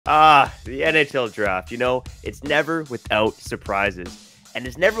The NHL Draft. It's never without surprises. And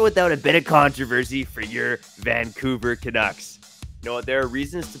it's never without a bit of controversy for your Vancouver Canucks. There are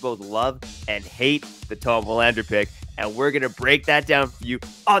reasons to both love and hate the Tom Willander pick, and we're going to break that down for you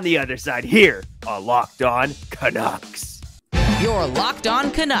on the other side here on Locked On Canucks. You're Locked On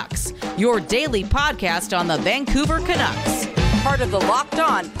Canucks, your daily podcast on the Vancouver Canucks. Part of the Locked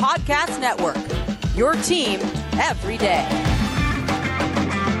On Podcast Network, your team every day.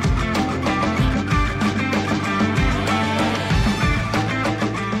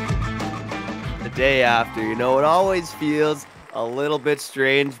 Day after, it always feels a little bit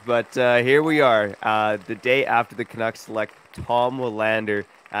strange, but here we are, the day after the Canucks select Tom Willander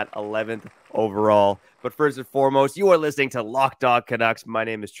at 11th overall. But first and foremost, you are listening to Locked On Canucks. My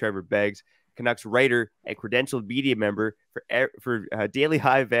name is Trevor Beggs, Canucks writer and credentialed media member for Daily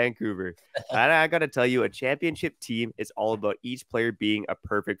Hive Vancouver. And I got to tell you, a championship team is all about each player being a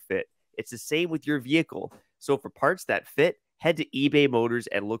perfect fit. It's the same with your vehicle. So for parts that fit, head to eBay Motors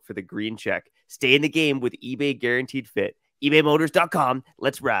and look for the green check. Stay in the game with eBay Guaranteed Fit. ebaymotors.com.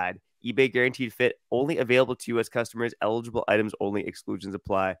 Let's ride. eBay Guaranteed Fit only available to U.S. customers. Eligible items only. Exclusions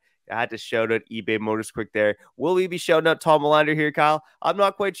apply. I had to shout out eBay Motors quick there. Will we be shouting out Tom Willander here, Kyle? I'm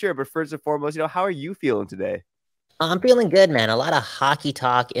not quite sure, but first and foremost, how are you feeling today? I'm feeling good, man. A lot of hockey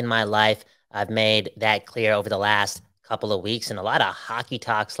talk in my life. I've made that clear over the last couple of weeks, and a lot of hockey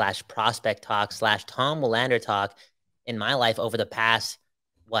talk / prospect talk / Tom Willander talk in my life over the past,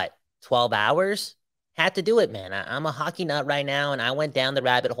 12 hours? Had to do it, man. I'm a hockey nut right now, and I went down the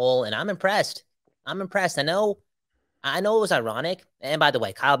rabbit hole, and I'm impressed. I know it was ironic. And by the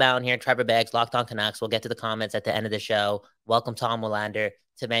way, Kyle Bhawan here, Trevor Beggs, Locked On Canucks. We'll get to the comments at the end of the show. Welcome Tom Willander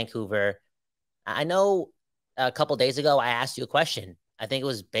to Vancouver. I know a couple days ago I asked you a question. I think it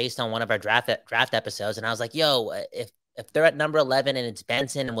was based on one of our draft episodes, and I was like, yo, if they're at number 11 and it's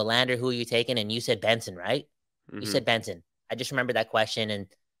Benson and Willander, who are you taking? And you said Benson, right? You said Benson. I just remember that question. And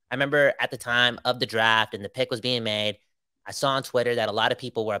I remember at the time of the draft and the pick was being made, I saw on Twitter that a lot of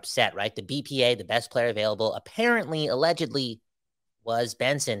people were upset, right? The BPA, the best player available, apparently, allegedly was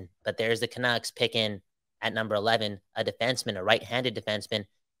Benson. But there's the Canucks picking at number 11, a defenseman, a right-handed defenseman,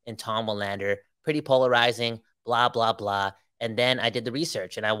 in Tom Willander. Pretty polarizing, blah, blah, blah. And then I did the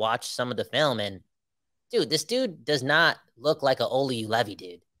research and I watched some of the film. And, dude, this dude does not look like an Ole Levy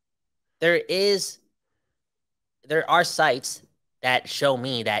dude. There are sites that show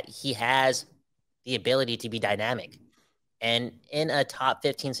me that he has the ability to be dynamic. And in a top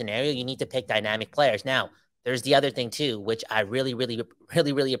 15 scenario, you need to pick dynamic players. Now, there's the other thing too, which I really, really,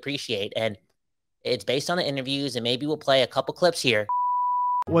 really, really appreciate. And it's based on the interviews, and maybe we'll play a couple clips here.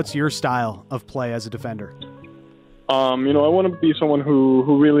 What's your style of play as a defender? I want to be someone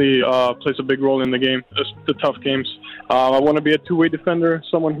who really plays a big role in the game, the tough games. I want to be a two-way defender,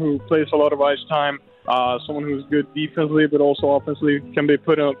 someone who plays a lot of ice time, someone who's good defensively but also offensively, can be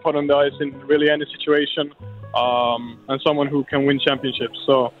put on the ice in really any situation, and someone who can win championships.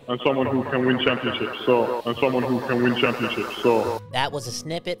 That was a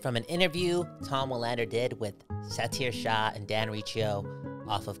snippet from an interview Tom Willander did with Satir Shah and Dan Riccio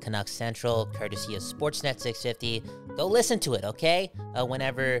off of Canucks Central, courtesy of Sportsnet 650. Go listen to it, okay?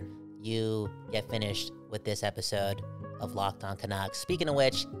 Whenever you get finished with this episode of Locked On Canucks. Speaking of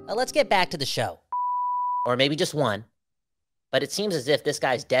which, let's get back to the show. Or maybe just one. But it seems as if this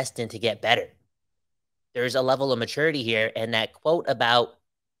guy's destined to get better. There's a level of maturity here, and that quote about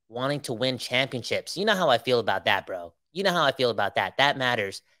wanting to win championships. You know how I feel about that, bro. You know how I feel about that. That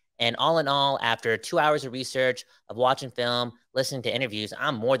matters. And all in all, after 2 hours of research, of watching film, listening to interviews,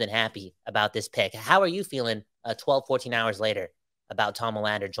 I'm more than happy about this pick. How are you feeling 12, 14 hours later about Tom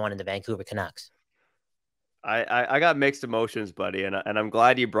Willander joining the Vancouver Canucks? I got mixed emotions, buddy, and I'm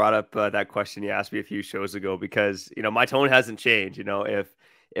glad you brought up that question you asked me a few shows ago, because my tone hasn't changed.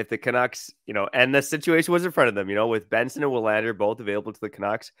 If the Canucks, and the situation was in front of them, with Benson and Willander both available to the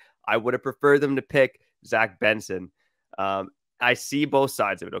Canucks, I would have preferred them to pick Zach Benson. I see both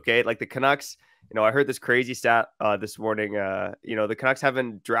sides of it. Okay, like the Canucks, I heard this crazy stat this morning. The Canucks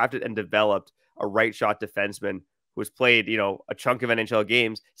haven't drafted and developed a right shot defenseman who's played, a chunk of NHL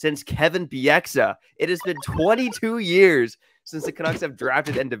games since Kevin Bieksa. It has been 22 years since the Canucks have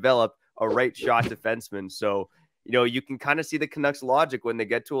drafted and developed a right shot defenseman. So, you can kind of see the Canucks logic when they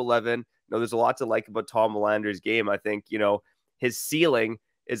get to 11. There's a lot to like about Tom Willander's game. I think, his ceiling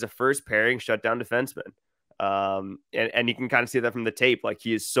is a first pairing shutdown defenseman. And you can kind of see that from the tape. Like,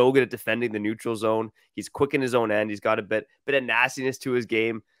 he is so good at defending the neutral zone. He's quick in his own end. He's got a bit of nastiness to his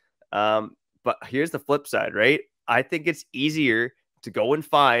game. But here's the flip side, right? I think it's easier to go and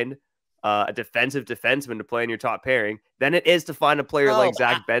find a defensive defenseman to play in your top pairing than it is to find a player like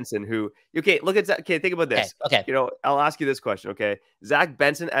Zach Benson who, okay, look at Zach. Okay, think about this. Okay. You know, I'll ask you this question. Okay. Zach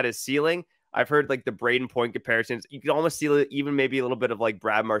Benson at his ceiling, I've heard like the Braden Point comparisons. You can almost see even maybe a little bit of like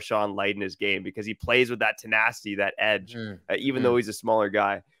Brad Marchand light in his game because he plays with that tenacity, that edge, even though he's a smaller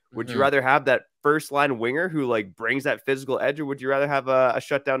guy. Would you rather have that first line winger who like brings that physical edge, or would you rather have a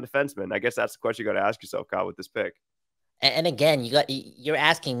shutdown defenseman? I guess that's the question you got to ask yourself, Kyle, with this pick. And again, you're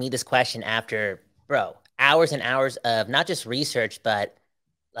asking me this question after, bro, hours and hours of not just research, but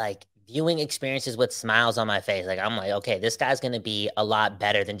like viewing experiences with smiles on my face. Like, I'm like, okay, this guy's going to be a lot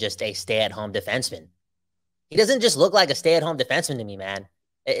better than just a stay-at-home defenseman. He doesn't just look like a stay-at-home defenseman to me, man.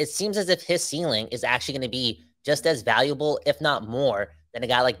 It seems as if his ceiling is actually going to be just as valuable, if not more, than a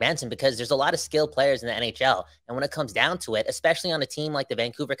guy like Benson, because there's a lot of skilled players in the NHL. And when it comes down to it, especially on a team like the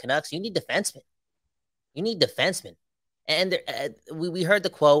Vancouver Canucks, you need defensemen. You need defensemen. And we heard the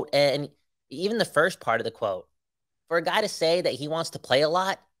quote, and even the first part of the quote, for a guy to say that he wants to play a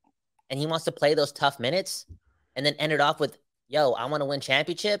lot and he wants to play those tough minutes and then end it off with, yo, I want to win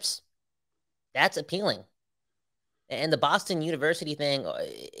championships, that's appealing. And the Boston University thing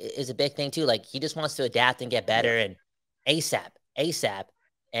is a big thing too. Like, he just wants to adapt and get better and ASAP.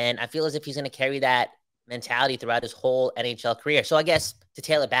 And I feel as if he's going to carry that mentality throughout his whole NHL career. So I guess to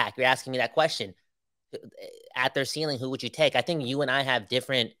tail it back, you're asking me that question. At their ceiling, who would you take? I think you and I have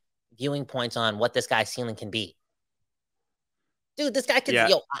different viewing points on what this guy's ceiling can be. Dude, this guy can,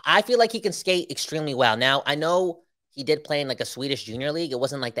 I feel like he can skate extremely well. Now, I know he did play in like a Swedish junior league. It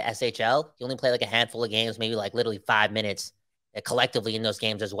wasn't like the SHL. He only played like a handful of games, maybe like literally 5 minutes collectively in those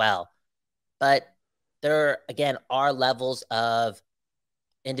games as well. But there, again, are levels of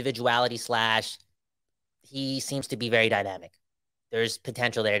individuality / he seems to be very dynamic. There's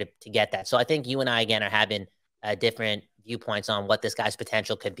potential there to get that. So I think you and I, again, are having different viewpoints on what this guy's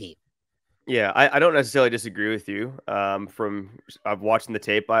potential could be. Yeah, I don't necessarily disagree with you. From watching the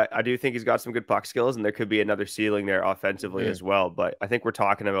tape, I do think he's got some good puck skills, and there could be another ceiling there offensively as well. But I think we're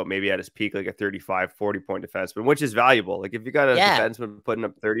talking about maybe at his peak, like a 35, 40-point defenseman, which is valuable. Like, if you got a defenseman putting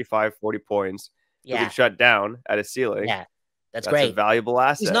up 35, 40 points, who can shut down at his ceiling, that's great. A valuable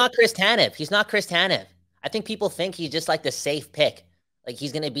asset. He's not Chris Tanev. I think people think he's just like the safe pick. Like,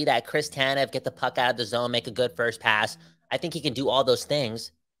 he's going to be that Chris Tanev, get the puck out of the zone, make a good first pass. I think he can do all those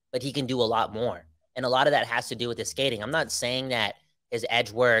things, but he can do a lot more. And a lot of that has to do with his skating. I'm not saying that his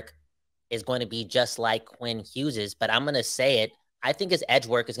edge work is going to be just like Quinn Hughes's, but I'm going to say it. I think his edge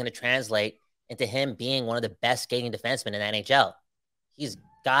work is going to translate into him being one of the best skating defensemen in the NHL. He's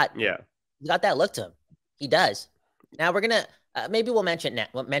got that look to him. He does. Now we're going to, maybe we'll mention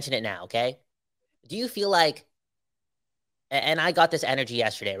it now. Okay. Do you feel like, and I got this energy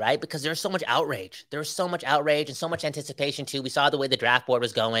yesterday, right? Because there's so much outrage. There's so much outrage and so much anticipation too. We saw the way the draft board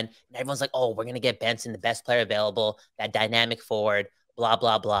was going, and everyone's like, oh, we're going to get Benson, the best player available, that dynamic forward, blah,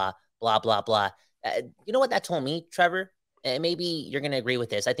 blah, blah, blah, blah, blah. You know what that told me, Trevor? And maybe you're going to agree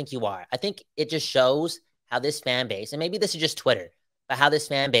with this. I think you are. I think it just shows how this fan base, and maybe this is just Twitter, but how this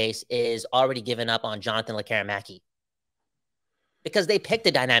fan base is already given up on Jonathan Lekkerimäki. Because they picked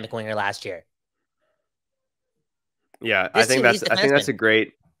a dynamic winger last year. Yeah, I think that's a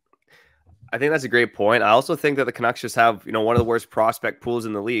great point. I also think that the Canucks just have, one of the worst prospect pools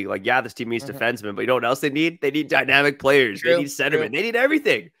in the league. Like, yeah, this team needs defensemen, but you know what else they need? They need dynamic players. They need centermen. They need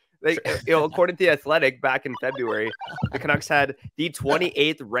everything. Like, according to The Athletic, back in February, the Canucks had the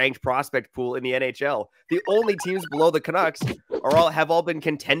 28th ranked prospect pool in the NHL. The only teams below the Canucks have all been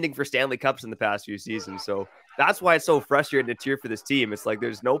contending for Stanley Cups in the past few seasons. So that's why it's so frustrating to cheer for this team. It's like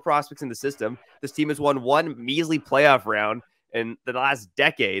there's no prospects in the system. This team has won one measly playoff round in the last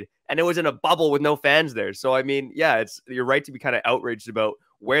decade, and it was in a bubble with no fans there. So, I mean, yeah, you're right to be kind of outraged about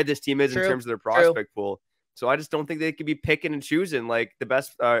where this team is in terms of their prospect pool. So I just don't think they could be picking and choosing like the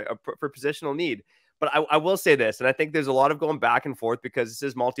best for positional need. But I will say this, and I think there's a lot of going back and forth because this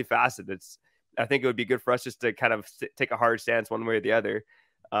is multifaceted. I think it would be good for us just to kind of take a hard stance one way or the other.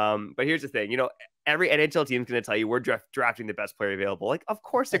 But here's the thing, every NHL team is going to tell you we're drafting the best player available. Like, of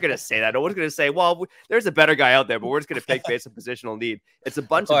course they're going to say that. No one's going to say, well, there's a better guy out there, but we're just going to pick based on positional need. It's a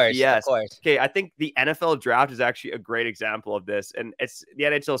bunch of BS. Okay, I think the NFL draft is actually a great example of this, and it's the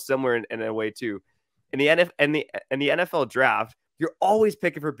NHL is similar in a way too. In the NFL draft, you're always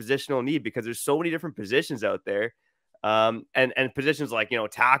picking for positional need because there's so many different positions out there. And positions like,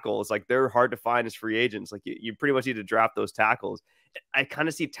 tackles, like they're hard to find as free agents. Like you pretty much need to draft those tackles. I kind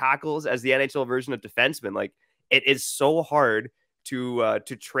of see tackles as the NHL version of defensemen. Like it is so hard to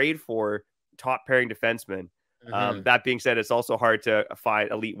trade for top pairing defensemen. That being said, it's also hard to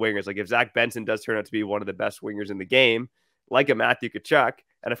find elite wingers. Like if Zach Benson does turn out to be one of the best wingers in the game, like a Matthew Tkachuk,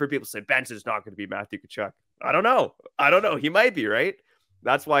 And I've heard people say Benson's not going to be Matthew Tkachuk. I don't know. He might be, right?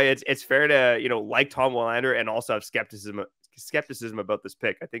 That's why it's fair to, like Tom Willander and also have skepticism about this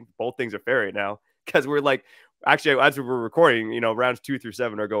pick. I think both things are fair right now because we're like, actually, as we're recording, rounds 2 through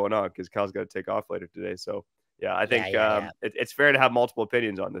 7 are going on because Kyle's got to take off later today. So yeah, I think it's fair to have multiple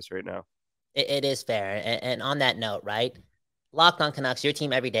opinions on this right now. It is fair. And on that note, right? Locked On Canucks, your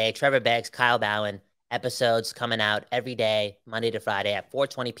team every day. Trevor Beggs, Kyle Bhawan, episodes coming out every day, Monday to Friday at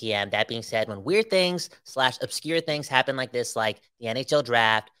 4:20 p.m. That being said, when weird things / obscure things happen like this, like the NHL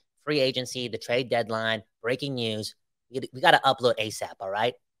draft, free agency, the trade deadline, breaking news, we got to upload ASAP, all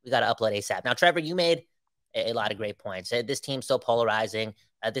right? We got to upload ASAP. Now, Trevor, you made a lot of great points. This team's so polarizing.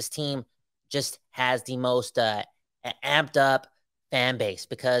 This team just has the most amped up fan base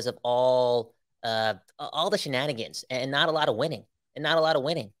because of all the shenanigans and not a lot of winning.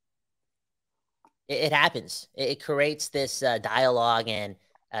 It happens. It creates this dialogue and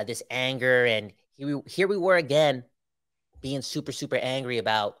this anger. And here we were again being super, super angry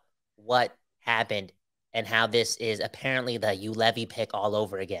about what happened and how this is apparently the Ulevy pick all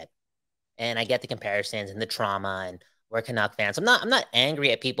over again. And I get the comparisons and the trauma, and we're Canuck fans. I'm not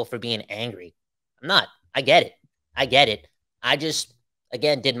angry at people for being angry. I'm not. I get it. I just,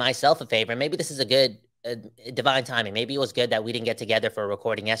 again, did myself a favor. Maybe this is a good divine timing. Maybe it was good that we didn't get together for a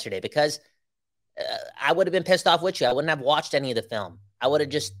recording yesterday because I would have been pissed off with you. I wouldn't have watched any of the film. I would have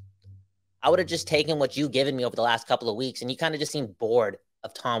just taken what you've given me over the last couple of weeks, and you kind of just seemed bored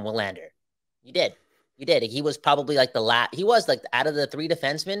of Tom Willander. You did. He was probably like he was like out of the 3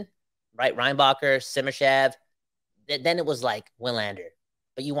 defensemen, right? Reinbacher, Simashev. Then it was like Willander.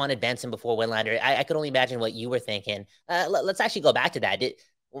 But you wanted Benson before Willander. I could only imagine what you were thinking. Let's actually go back to that.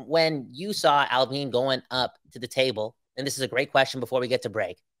 When you saw Alvin going up to the table, and this is a great question before we get to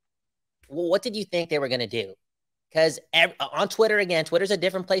break, what did you think they were going to do? Because on Twitter, again, Twitter's a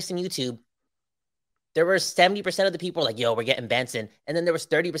different place than YouTube. There were 70% of the people like, yo, we're getting Benson. And then there was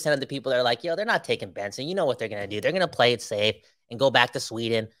 30% of the people that are like, yo, they're not taking Benson. You know what they're going to do. They're going to play it safe and go back to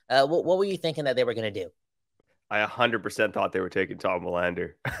Sweden. What were you thinking that they were going to do? I 100% thought they were taking Tom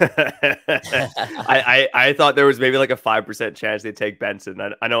Willander. I thought there was maybe like a 5% chance they'd take Benson.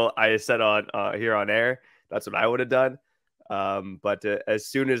 I know I said on here on air, that's what I would have done. But as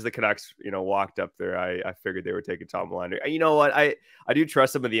soon as the Canucks, walked up there, I figured they were taking Tom Willander. You know what? I do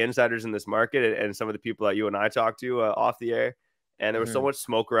trust some of the insiders in this market and some of the people that you and I talked to off the air. And there was so much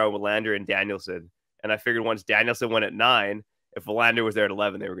smoke around Willander and Danielson. And I figured once Danielson went at 9, if Willander was there at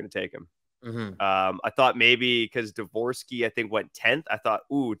 11, they were going to take him. I thought maybe because Dvorsky, I think, went 10th. I thought,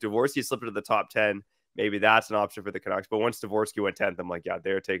 Dvorsky slipped into the top 10. Maybe that's an option for the Canucks. But once Dvorsky went 10th, I'm like, yeah,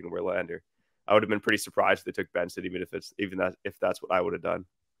 they're taking Willander. I would have been pretty surprised if they took Benson, if that's what I would have done.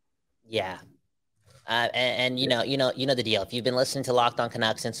 Yeah. And you know the deal. If you've been listening to Locked On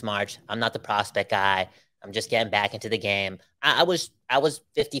Canucks since March, I'm not the prospect guy. I'm just getting back into the game. I was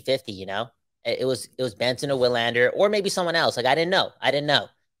 50-50, It was Benson or Willander or maybe someone else. Like I didn't know.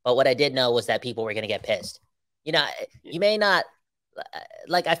 But what I did know was that people were going to get pissed. You may not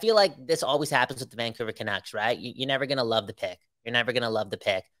like, I feel like this always happens with the Vancouver Canucks, right? You're never going to love the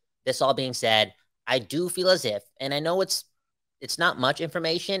pick. This all being said, I do feel as if, and I know it's not much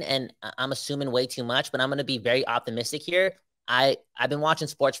information and I'm assuming way too much, but I'm going to be very optimistic here. I've been watching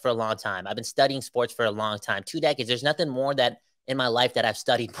sports for a long time. I've been studying sports for a long time, 2 decades. There's nothing more that in my life that I've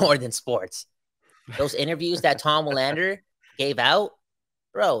studied more than sports. Those interviews that Tom Willander gave out,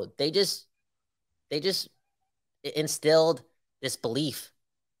 bro, they just instilled this belief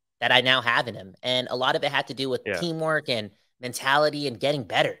that I now have in him. And a lot of it had to do with teamwork and mentality and getting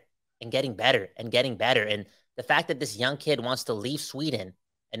better. And the fact that this young kid wants to leave Sweden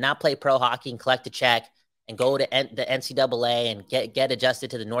and not play pro hockey and collect a check and go to the NCAA and get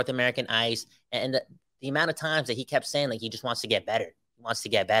adjusted to the North American ice. And the amount of times that he kept saying, like, he just wants to get better. He wants to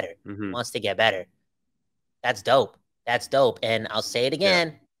get better. That's dope. And I'll say it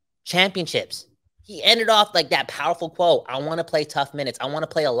again, championships. He ended off like that powerful quote. I want to play tough minutes. I want to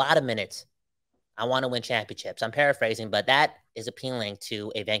play a lot of minutes. I want to win championships. I'm paraphrasing, but that is appealing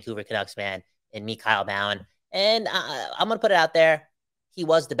to a Vancouver Canucks fan in me, Kyle Bhawan. And I'm going to put it out there. He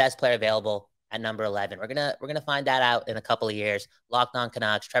was the best player available at number 11. We're going to find that out in a couple of years. Locked On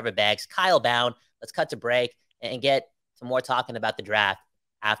Canucks, Trevor Beggs, Kyle Bhawan. Let's cut to break and get some more talking about the draft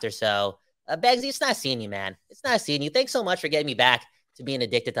after. So, Beggsy, it's nice seeing you, man. It's nice seeing you. Thanks so much for getting me back to being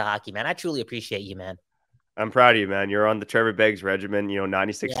addicted to hockey, man. I truly appreciate you, man. I'm proud of you, man. You're on the Trevor Beggs regimen,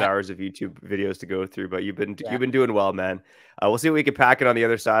 96 hours of YouTube videos to go through, but you've been doing well, man. We'll see what we can pack it on the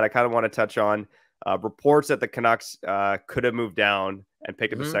other side. I kind of want to touch on reports that the Canucks could have moved down and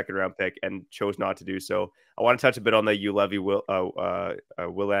picked up a second round pick and chose not to do so. I want to touch a bit on the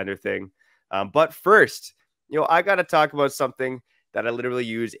Willander thing. But first, I got to talk about something that I literally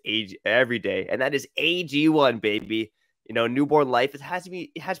use every day, and that is AG1, baby. Newborn life, it has to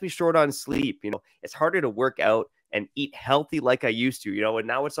be short on sleep. It's harder to work out and eat healthy like I used to, and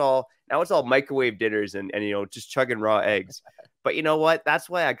now it's all microwave dinners and just chugging raw eggs. But you know what? That's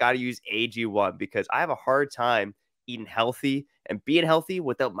why I got to use AG1, because I have a hard time eating healthy and being healthy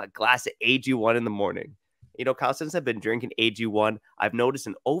without my glass of AG1 in the morning. Kyle, since I've been drinking AG1, I've noticed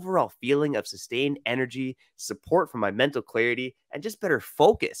an overall feeling of sustained energy, support for my mental clarity, and just better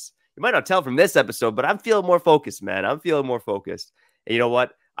focus. You might not tell from this episode, but I'm feeling more focused, man. I'm feeling more focused. And you know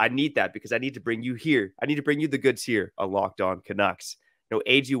what? I need that because I need to bring you here. I need to bring you the goods here on Locked On Canucks.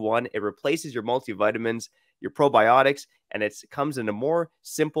 AG1, it replaces your multivitamins, your probiotics, and it comes in a more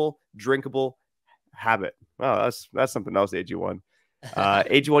simple, drinkable habit. Wow, that's something else, AG1.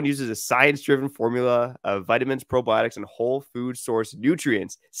 AG1 uses a science-driven formula of vitamins, probiotics, and whole food source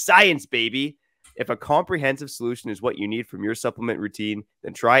nutrients. Science, baby! If a comprehensive solution is what you need from your supplement routine,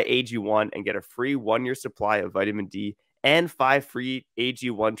 then try AG1 and get a free 1-year supply of vitamin D and 5 free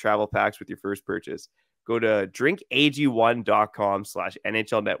AG1 travel packs with your first purchase. Go to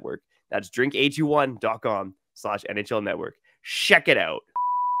drinkag1.com/NHL Network. That's drinkag1.com/NHL Network. Check it out.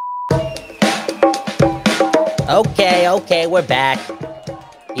 Okay, we're back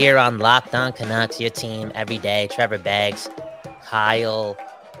here on Locked On Canucks, your team every day. Trevor Beggs, Kyle,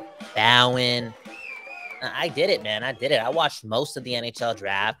 Bhawan. I did it, man. I did it. I watched most of the NHL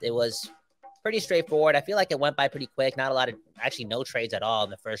draft. It was pretty straightforward. I feel like it went by pretty quick. Not a lot of, actually no trades at all in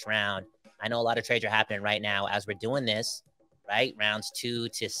the first round. I know a lot of trades are happening right now as we're doing this, right? Rounds 2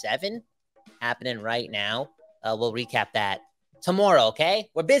 to 7 happening right now. We'll recap that tomorrow, okay?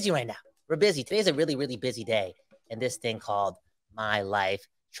 We're busy right now. We're busy. Today's a really, really busy day in this thing called my life.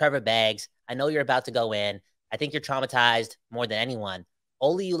 Trevor Beggs, I know you're about to go in. I think you're traumatized more than anyone.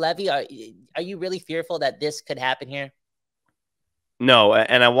 Olli Juolevi, are you really fearful that this could happen here? No,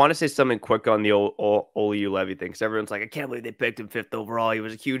 and I want to say something quick on the Olli Juolevi thing, because everyone's like, I can't believe they picked him 5th overall. He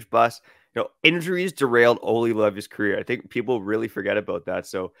was a huge bust. Injuries derailed Olli Juolevi's career. I think people really forget about that.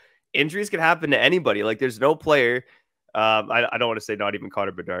 So injuries can happen to anybody. Like, there's no player. I don't want to say not even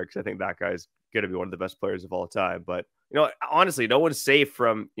Connor Bedard, because I think that guy's going to be one of the best players of all time. But, honestly, no one's safe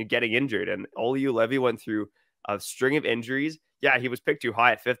from getting injured. And Olli Juolevi went through a string of injuries. Yeah, he was picked too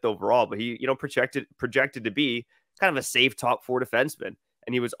high at 5th overall, but he, projected to be kind of a safe top 4 defenseman.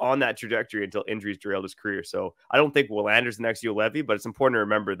 And he was on that trajectory until injuries derailed his career. So I don't think Willander's the next Juolevi, but it's important to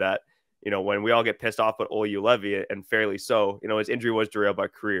remember that, when we all get pissed off at Olli Juolevi, and fairly so, his injury was derailed by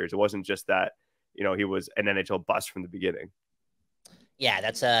careers. It wasn't just that, he was an NHL bust from the beginning. Yeah,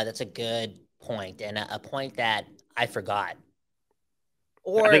 that's a good point, and a point that I forgot.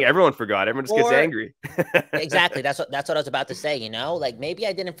 Or I think everyone forgot. Everyone just gets angry. Exactly. That's what I was about to say, Like, maybe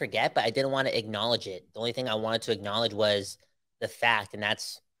I didn't forget, but I didn't want to acknowledge it. The only thing I wanted to acknowledge was the fact, and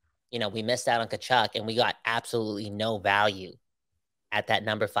that's, we missed out on Tkachuk, and we got absolutely no value at that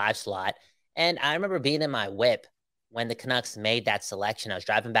number 5 slot. And I remember being in my whip when the Canucks made that selection. I was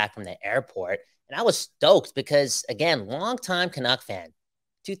driving back from the airport, and I was stoked because, again, longtime Canuck fan.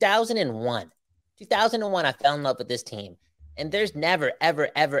 2001, I fell in love with this team. And there's never, ever,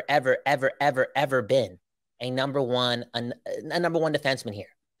 ever, ever, ever, ever, ever been a number one defenseman here.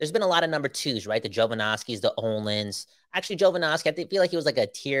 There's been a lot of number 2s, right? The Jovanovskis, the Olins. Actually, Jovanovski, I feel like he was like a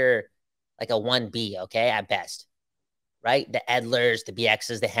tier, like a 1B, okay, at best, right? The Edlers, the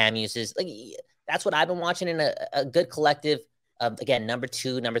BXs, the Hamuses. Like, that's what I've been watching in a good collective of, again, number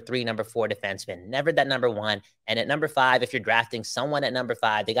 2, number 3, number 4 defenseman. Never that number 1. And at number 5, if you're drafting someone at number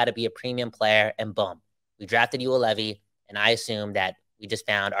 5, they got to be a premium player, and boom. We drafted Juolevi. And I assume that we just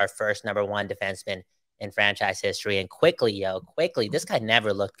found our first number 1 defenseman in franchise history. And quickly, this guy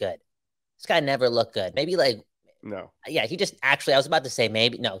never looked good. Maybe no. Yeah, he just actually, I was about to say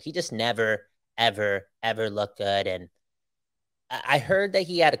maybe, no, he just never, ever, ever looked good. And I heard that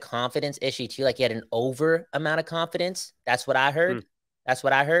he had a confidence issue too. Like, he had an over amount of confidence. That's what I heard.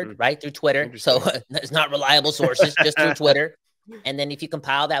 Right? Through Twitter. So it's not reliable sources, just through Twitter. And then if you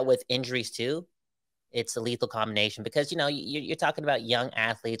compile that with injuries too, it's a lethal combination, because, you're talking about young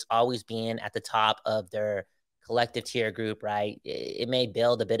athletes always being at the top of their collective tier group, right? It may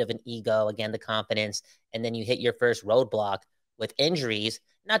build a bit of an ego, again, the confidence, and then you hit your first roadblock with injuries.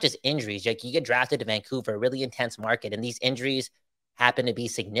 Not just injuries, like, you get drafted to Vancouver, a really intense market, and these injuries happen to be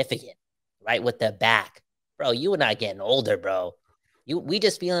significant, right? With the back. Bro, you and I getting older, bro. We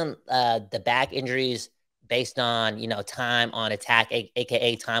just feeling the back injuries based on, time on attack,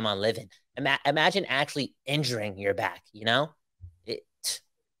 aka time on living. Imagine actually injuring your back,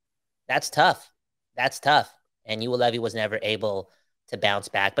 That's tough. That's tough. And Levy was never able to bounce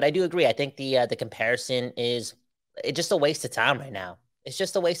back. But I do agree. I think the comparison is it's just a waste of time right now. It's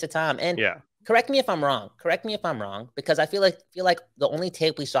just a waste of time. And Yeah. correct me if I'm wrong. Correct me if I'm wrong, because I feel like the only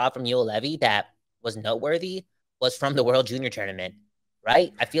tape we saw from Levy that was noteworthy was from the World Junior Tournament,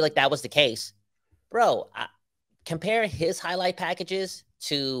 right? I feel like that was the case. Bro, compare his highlight packages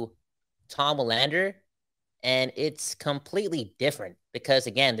to Tom Willander, and it's completely different because,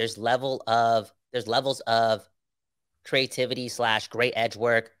 again, there's levels of creativity / great edge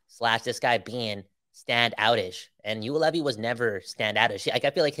work / this guy being stand outish. And Levy was never stand outish. Like, I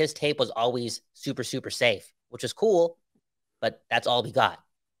feel like his tape was always super, super safe, which is cool, but that's all we got.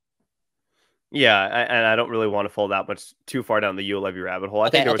 Yeah, and I don't really want to fall that much too far down the Levy rabbit hole. I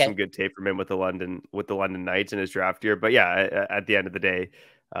think there was some good tape from him with the London Knights in his draft year. But yeah, at the end of the day,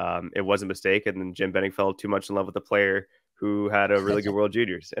 it was a mistake. And then Jim Benning fell too much in love with a player who had a really good World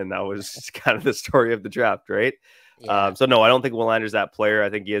Juniors. And that was kind of the story of the draft, right? Yeah. So no, I don't think Willander's that player. I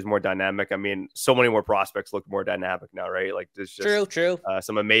think he is more dynamic. I mean, so many more prospects look more dynamic now, right? Like there's just true.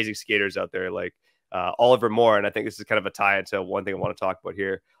 Some amazing skaters out there, like Oliver Moore. And I think this is kind of a tie into one thing I want to talk about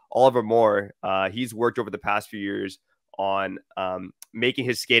here. Oliver Moore, he's worked over the past few years on making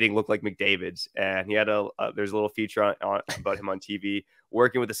his skating look like McDavid's. And he had there's a little feature about him on TV,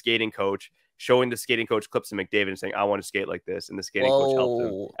 working with a skating coach, showing the skating coach clips of McDavid and saying, I want to skate like this. And the skating coach helped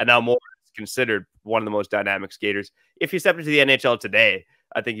him. And now Moore is considered one of the most dynamic skaters. If he stepped into the NHL today,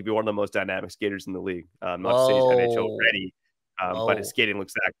 I think he'd be one of the most dynamic skaters in the league. Not to say he's NHL ready, but his skating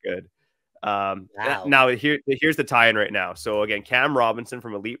looks that good. Wow. Now here's the tie-in right now. So again, Cam Robinson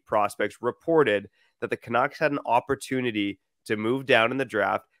from Elite Prospects reported that the Canucks had an opportunity to move down in the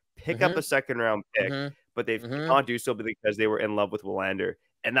draft, pick up a second-round pick, but they did not do so because they were in love with Willander.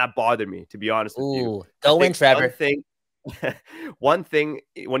 And that bothered me, to be honest with you. Go in, Trevor. One thing,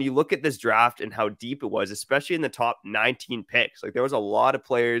 when you look at this draft and how deep it was, especially in the top 19 picks, like there was a lot of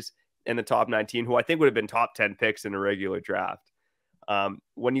players in the top 19 who I think would have been top 10 picks in a regular draft.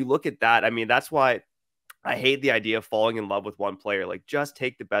 When you look at that, I mean, that's why I hate the idea of falling in love with one player. Like, just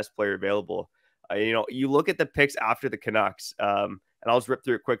take the best player available. You look at the picks after the Canucks, and I'll just rip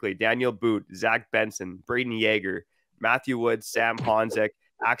through it quickly. Daniel Boot, Zach Benson, Braden Yeager, Matthew Wood, Sam Honzek,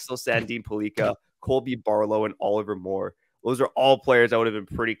 Axel Sandin Palika, Colby Barlow, and Oliver Moore. Those are all players I would have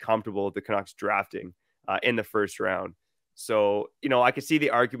been pretty comfortable with the Canucks drafting in the first round. So, I could see the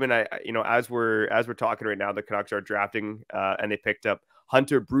argument. As we're talking right now, the Canucks are drafting and they picked up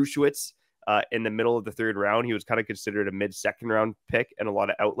Hunter Bruschwitz in the middle of the third round. He was kind of considered a mid-second round pick and a lot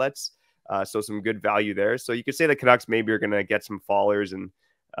of outlets. So some good value there. So you could say the Canucks maybe are going to get some fallers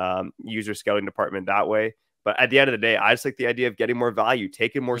and use their scouting department that way. But at the end of the day, I just like the idea of getting more value,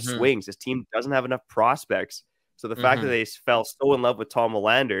 taking more swings. This team doesn't have enough prospects. So the fact that they fell so in love with Tom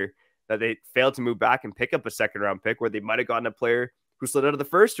Willander that they failed to move back and pick up a second round pick where they might have gotten a player who slid out of the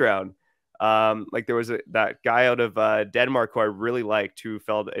first round. Like there was that guy out of Denmark who I really liked who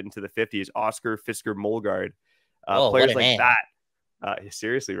fell into the 50s, Oscar Fisker Molgaard. Players like that.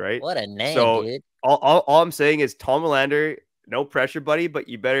 Seriously, right? What a name, so dude. All I'm saying is Tom Willander, no pressure, buddy, but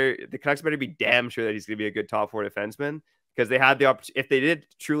the Canucks better be damn sure that he's going to be a good top four defenseman, because they had the opportunity. If they did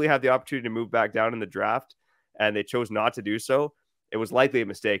truly have the opportunity to move back down in the draft and they chose not to do so, it was likely a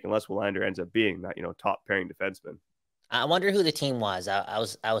mistake unless Willander ends up being that, top pairing defenseman. I wonder who the team was. I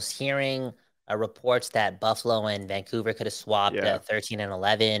was hearing reports that Buffalo and Vancouver could have swapped 13 and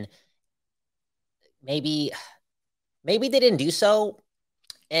 11. Maybe they didn't do so.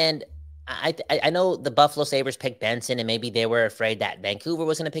 And I know the Buffalo Sabres picked Benson, and maybe they were afraid that Vancouver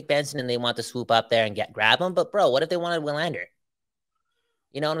was going to pick Benson and they want to swoop up there and grab him. But bro, what if they wanted Willander?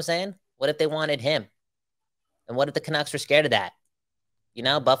 You know what I'm saying? What if they wanted him? And what if the Canucks were scared of that?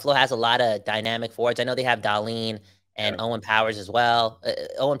 Buffalo has a lot of dynamic forwards. I know they have Darlene and Owen Powers as well.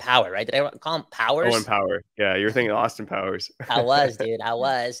 Owen Power, right? Did I call him Powers? Owen Power. Yeah, you're thinking Austin Powers. I was, dude. I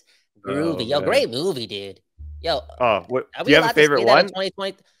was. Groovy. Yo, great movie, dude. Yo. Oh, do you have a favorite one?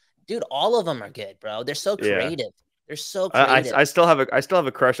 2020? Dude, all of them are good, bro. They're so creative. They're so creative. I still have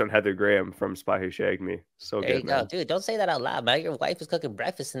a crush on Heather Graham from Spy Who Shagged Me. So there good, man. Dude. Don't say that out loud, man. Your wife is cooking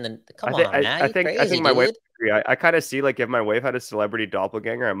breakfast in the. Come on, man. I think my wife would agree. I kind of see, like, if my wife had a celebrity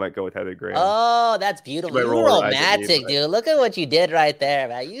doppelganger, I might go with Heather Graham. Oh, that's beautiful. You're romantic, dude. Look at what you did right there,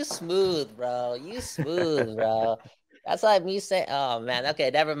 man. You smooth, bro. That's like me saying, oh man, okay,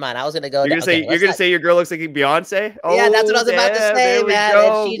 never mind. I was gonna go. You're gonna say your girl looks like Beyonce? Oh, yeah, that's what I was about to say, man.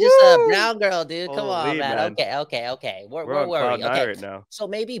 And she's just a brown girl, dude. Come on, man. Okay. We're worried. Okay, right now. So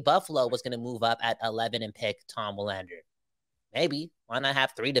maybe Buffalo was gonna move up at 11 and pick Tom Willander. Maybe. Why not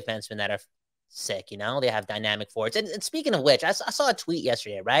have 3 defensemen that are sick? They have dynamic forwards. And speaking of which, I saw a tweet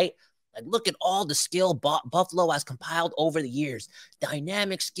yesterday, right? Like, look at all the skill Buffalo has compiled over the years.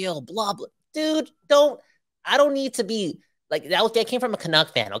 Dynamic skill, blah, blah. Dude, I don't need to be like that came from a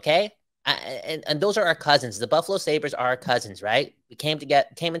Canuck fan, okay? And those are our cousins. The Buffalo Sabres are our cousins, right? We came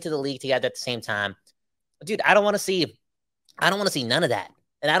into the league together at the same time. Dude, I don't want to see none of that.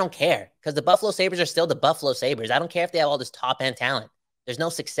 And I don't care because the Buffalo Sabres are still the Buffalo Sabres. I don't care if they have all this top-end talent. There's no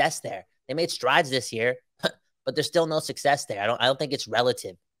success there. They made strides this year, but there's still no success there. I don't think it's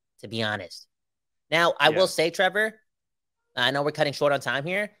relative, to be honest. Now, I will say, Trevor, I know we're cutting short on time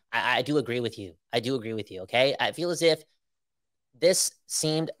here. I do agree with you. Okay? I feel as if this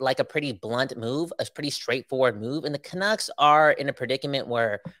seemed like a pretty blunt move, a pretty straightforward move. And the Canucks are in a predicament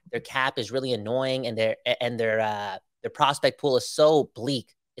where their cap is really annoying and their prospect pool is so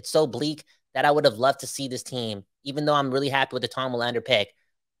bleak. It's so bleak that I would have loved to see this team, even though I'm really happy with the Tom Willander pick,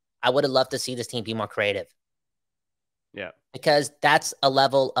 I would have loved to see this team be more creative. Yeah. Because that's a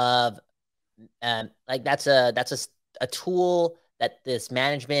level of, that's a tool that this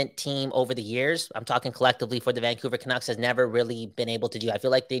management team over the years, I'm talking collectively for the Vancouver Canucks, has never really been able to do. I feel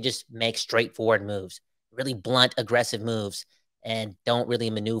like they just make straightforward moves, really blunt, aggressive moves, and don't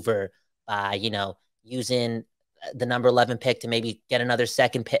really maneuver by, using the number 11 pick to maybe get another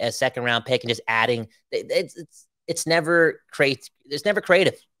second round pick and just adding. It's never creative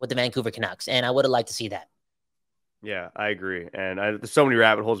with the Vancouver Canucks, and I would have liked to see that. Yeah, I agree. And there's so many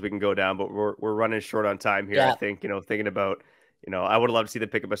rabbit holes we can go down, but we're running short on time here. Yeah. I think, thinking about, I would have loved to see them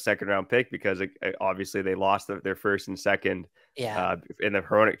pick up a second round pick because obviously they lost their first and second in the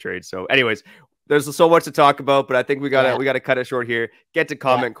Hronek trade. So anyways, there's so much to talk about, but I think we gotta cut it short here. Get to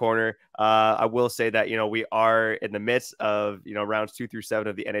comment corner. I will say that, we are in the midst of, rounds 2 through 7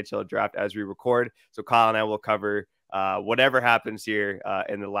 of the NHL draft as we record. So Kyle and I will cover whatever happens here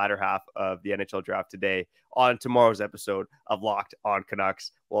in the latter half of the NHL draft today on tomorrow's episode of Locked On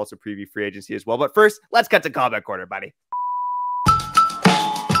Canucks. We'll also preview free agency as well. But first, let's cut to comment corner, buddy.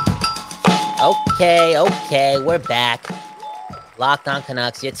 Okay, we're back. Locked On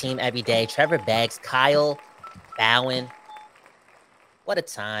Canucks, your team every day. Trevor Beggs, Kyle, Bhawan. What a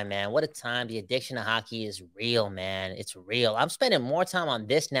time, man. What a time. The addiction to hockey is real, man. It's real. I'm spending more time on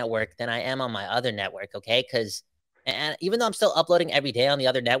this network than I am on my other network, okay? And even though I'm still uploading every day on the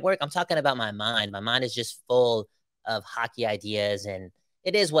other network, I'm talking about my mind. My mind is just full of hockey ideas, and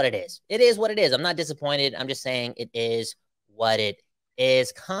it is what it is. It is what it is. I'm not disappointed. I'm just saying it is what it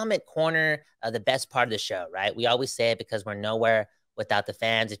is. Comment corner, the best part of the show, right? We always say it because we're nowhere without the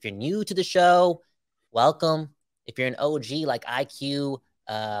fans. If you're new to the show, welcome. If you're an OG like IQ,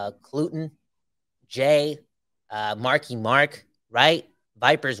 Cluton, Jay, Marky Mark, right?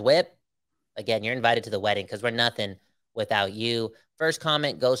 Viper's Whip. Again, you're invited to the wedding because we're nothing without you. First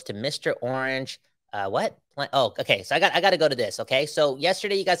comment goes to Mr. Orange. What? Oh, okay. So I got to go to this. Okay. So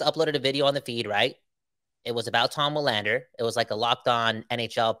yesterday you guys uploaded a video on the feed, right? It was about Tom Willander. It was like a Locked On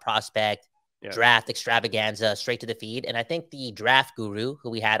NHL prospect draft extravaganza straight to the feed. And I think the draft guru who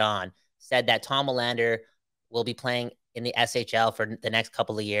we had on said that Tom Willander will be playing in the SHL for the next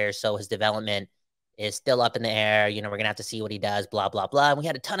couple of years. So his development is still up in the air. We're going to have to see what he does, blah, blah, blah. And we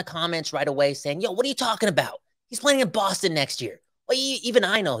had a ton of comments right away saying, yo, what are you talking about? He's playing in Boston next year. Well, even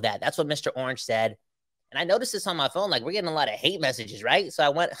I know that. That's what Mr. Orange said. And I noticed this on my phone. Like, we're getting a lot of hate messages, right? So I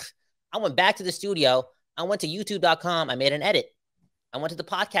went back to the studio. I went to youtube.com. I made an edit. I went to the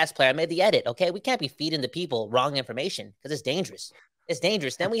podcast player. I made the edit. Okay. We can't be feeding the people wrong information because it's dangerous. It's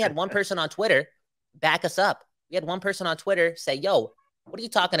dangerous. Then we had one person on Twitter back us up. We had one person on Twitter say, yo, what are you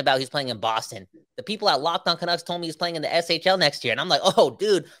talking about? He's playing in Boston. The people at Locked On Canucks told me he's playing in the SHL next year. And I'm like, oh,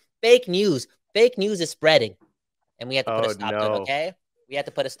 dude, fake news. Fake news is spreading. And we had to put a stop to it, okay? We had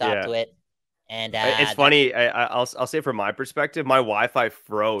to put a stop to it. And it's funny. I'll say from my perspective, my Wi-Fi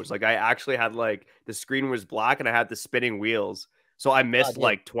froze. Like, I actually had, like, the screen was black and I had the spinning wheels. So I missed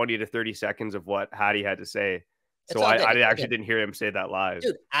like 20 to 30 seconds of what Hattie had to say. So I actually didn't hear him say that live.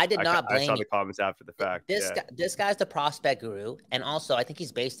 Dude, I did not blame you. I saw the comments after the fact. This guy's the prospect guru. And also, I think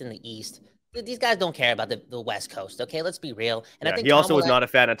he's based in the East. These guys don't care about the West Coast, okay? Let's be real. And I think he also was not a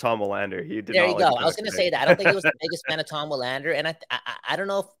fan of Tom Willander. There you go. I was going to say that. I don't think he was the biggest fan of Tom Willander. And I don't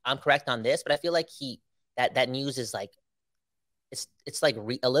know if I'm correct on this, but I feel like that news is like, it's like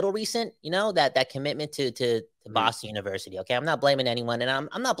a little recent, that commitment to Boston University, okay? I'm not blaming anyone, and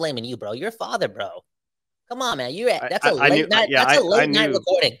I'm not blaming you, bro. You're a father, bro. Come on, man. That's a late night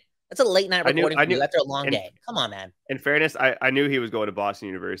recording. That's a late night recording for you after a long day. Come on, man. In fairness, I knew he was going to Boston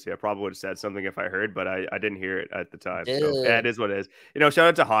University. I probably would have said something if I heard, but I didn't hear it at the time. Dude. So yeah, it is what it is. Shout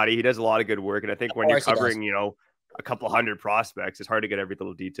out to Hottie. He does a lot of good work. And I think when you're covering, a couple hundred prospects, it's hard to get every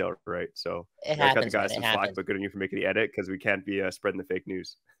little detail right. So It I cut the happens, guys man. some It slack, happens. but good on you for making the edit because we can't be spreading the fake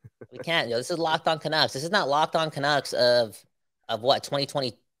news. We can't. This is Locked On Canucks. This is not Locked On Canucks of what,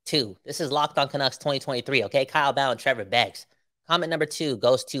 2022. This is Locked On Canucks 2023. Okay, Kyle Bhawan, Trevor Beggs. Comment number 2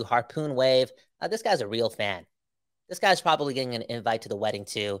 goes to Harpoon Wave. This guy's a real fan. This guy's probably getting an invite to the wedding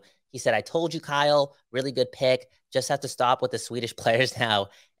too. He said, "I told you, Kyle, really good pick. Just have to stop with the Swedish players now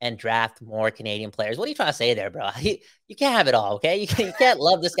and draft more Canadian players." What are you trying to say there, bro? You can't have it all, okay? You can't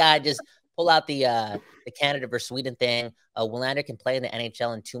love this guy. Just pull out the Canada versus Sweden thing. Willander can play in the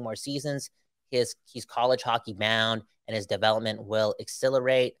NHL in 2 more seasons. He's college hockey bound, and his development will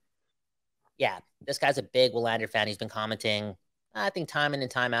accelerate. Yeah, this guy's a big Willander fan. He's been commenting, I think, time in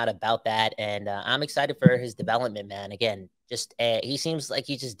and time out about that, and I'm excited for his development, man. Again, just he seems like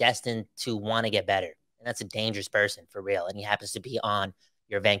he's just destined to want to get better, and that's a dangerous person for real, and he happens to be on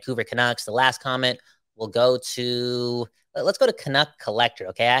your Vancouver Canucks. The last comment will go to, let's go to Canuck Collector,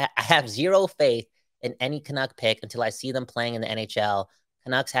 okay? I have zero faith in any Canuck pick until I see them playing in the NHL.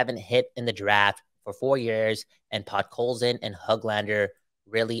 Canucks haven't hit in the draft for 4 years, and Podkolzin and Höglander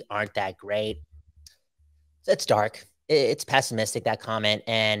really aren't that great. It's dark. It's pessimistic, that comment,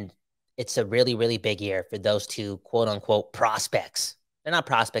 and it's a really, really big year for those 2 quote-unquote prospects. They're not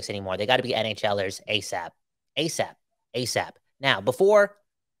prospects anymore. They got to be NHLers ASAP. ASAP. ASAP. Now, before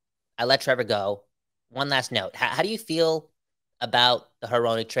I let Trevor go, one last note. How do you feel about the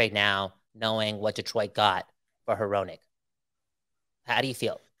Hronek trade now, knowing what Detroit got for Hronek? How do you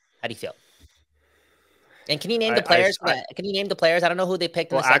feel? How do you feel? And can you name the players? Can you name the players? I don't know who they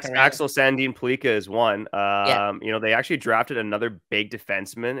picked in the second round. Axel Sandin Plika is one. Yeah. You know, they actually drafted another big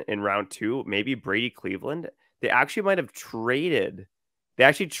defenseman in round 2, maybe Brady Cleveland. They actually might have traded. They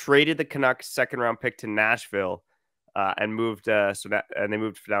actually traded the Canucks second round pick to Nashville and moved. And they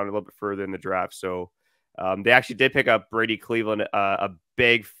moved down a little bit further in the draft. So they actually did pick up Brady Cleveland, a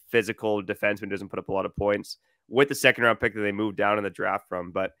big physical defenseman, doesn't put up a lot of points, with the second round pick that they moved down in the draft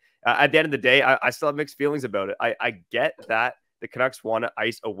from. But at the end of the day, I still have mixed feelings about it. I get that the Canucks want to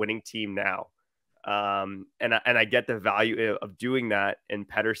ice a winning team now. And I get the value of doing that in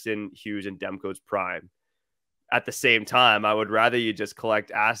Pettersson, Hughes, and Demko's prime. At the same time, I would rather you just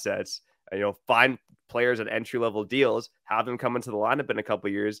collect assets, find players at entry-level deals, have them come into the lineup in a couple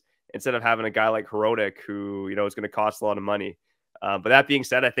of years, instead of having a guy like Hronek who, is going to cost a lot of money. But that being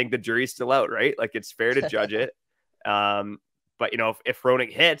said, I think the jury's still out, right? Like, it's fair to judge it. But, if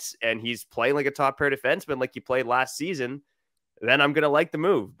Hronek hits and he's playing like a top pair defenseman like he played last season, then I'm going to like the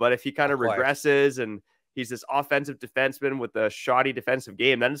move. But if he kind of regresses and he's this offensive defenseman with a shoddy defensive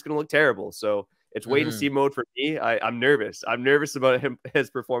game, then it's going to look terrible. So it's wait and see mode for me. I'm nervous. I'm nervous about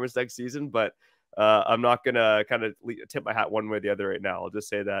his performance next season, but I'm not going to kind of tip my hat one way or the other right now. I'll just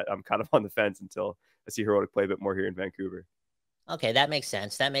say that I'm kind of on the fence until I see Hronek play a bit more here in Vancouver. Okay, that makes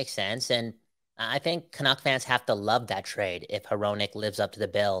sense. That makes sense. And I think Canuck fans have to love that trade if Hronek lives up to the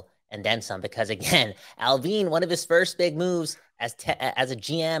bill and then some, because again, Alvin, one of his first big moves as a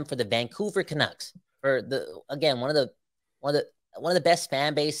GM for the Vancouver Canucks, for one of the best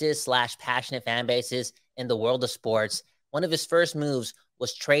fan bases / passionate fan bases in the world of sports. One of his first moves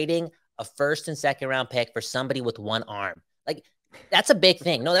was trading a first and second round pick for somebody with one arm. Like, that's a big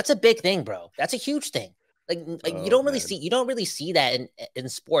thing. No, that's a big thing, bro. That's a huge thing. You don't really see that in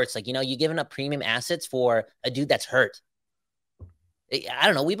sports. Like, you're giving up premium assets for a dude that's hurt. I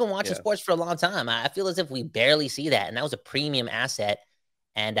don't know. We've been watching sports for a long time. I feel as if we barely see that. And that was a premium asset.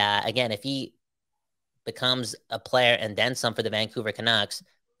 And again, if he becomes a player and then some for the Vancouver Canucks,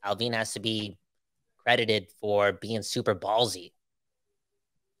 Alvin has to be credited for being super ballsy.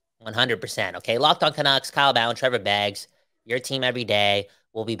 100%. Okay. Locked On Canucks, Kyle Bhawan, Trevor Beggs, your team every day.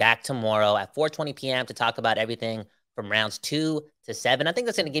 We'll be back tomorrow at 4:20 p.m. to talk about everything from rounds 2 to 7. I think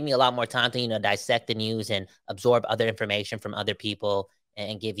that's going to give me a lot more time to, dissect the news and absorb other information from other people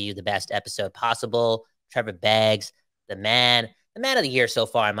and give you the best episode possible. Trevor Beggs, the man of the year so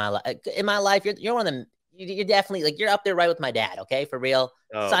far in my life. In my life, you're one of them. You're definitely you're up there right with my dad. Okay, for real.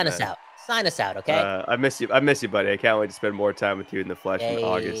 Sign us out. Sign us out. Okay. I miss you, buddy. I can't wait to spend more time with you in the flesh in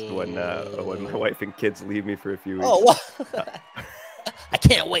August when my wife and kids leave me for a few weeks. Oh, well. I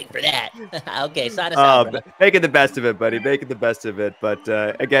can't wait for that. Okay, sign us out, bro. Making the best of it, buddy. Making the best of it. But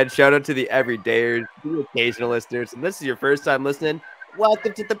again, shout out to the everydayers, the occasional listeners. And this is your first time listening,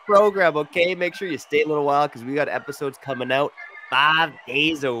 welcome to the program, okay? Make sure you stay a little while because we got episodes coming out 5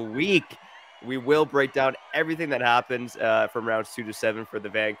 days a week. We will break down everything that happens from rounds 2 to 7 for the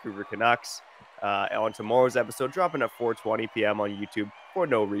Vancouver Canucks on tomorrow's episode, dropping at 4:20 p.m. on YouTube for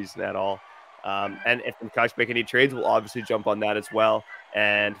no reason at all. And if the Canucks make any trades, we'll obviously jump on that as well.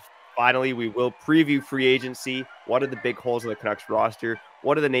 And finally, we will preview free agency. What are the big holes in the Canucks roster?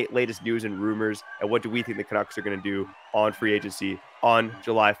 What are the latest news and rumors? And what do we think the Canucks are going to do on free agency on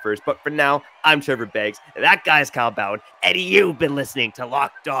July 1st? But for now, I'm Trevor Beggs. And that guy's Kyle Bhawan. And you've been listening to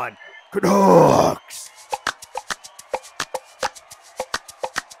Locked On Canucks.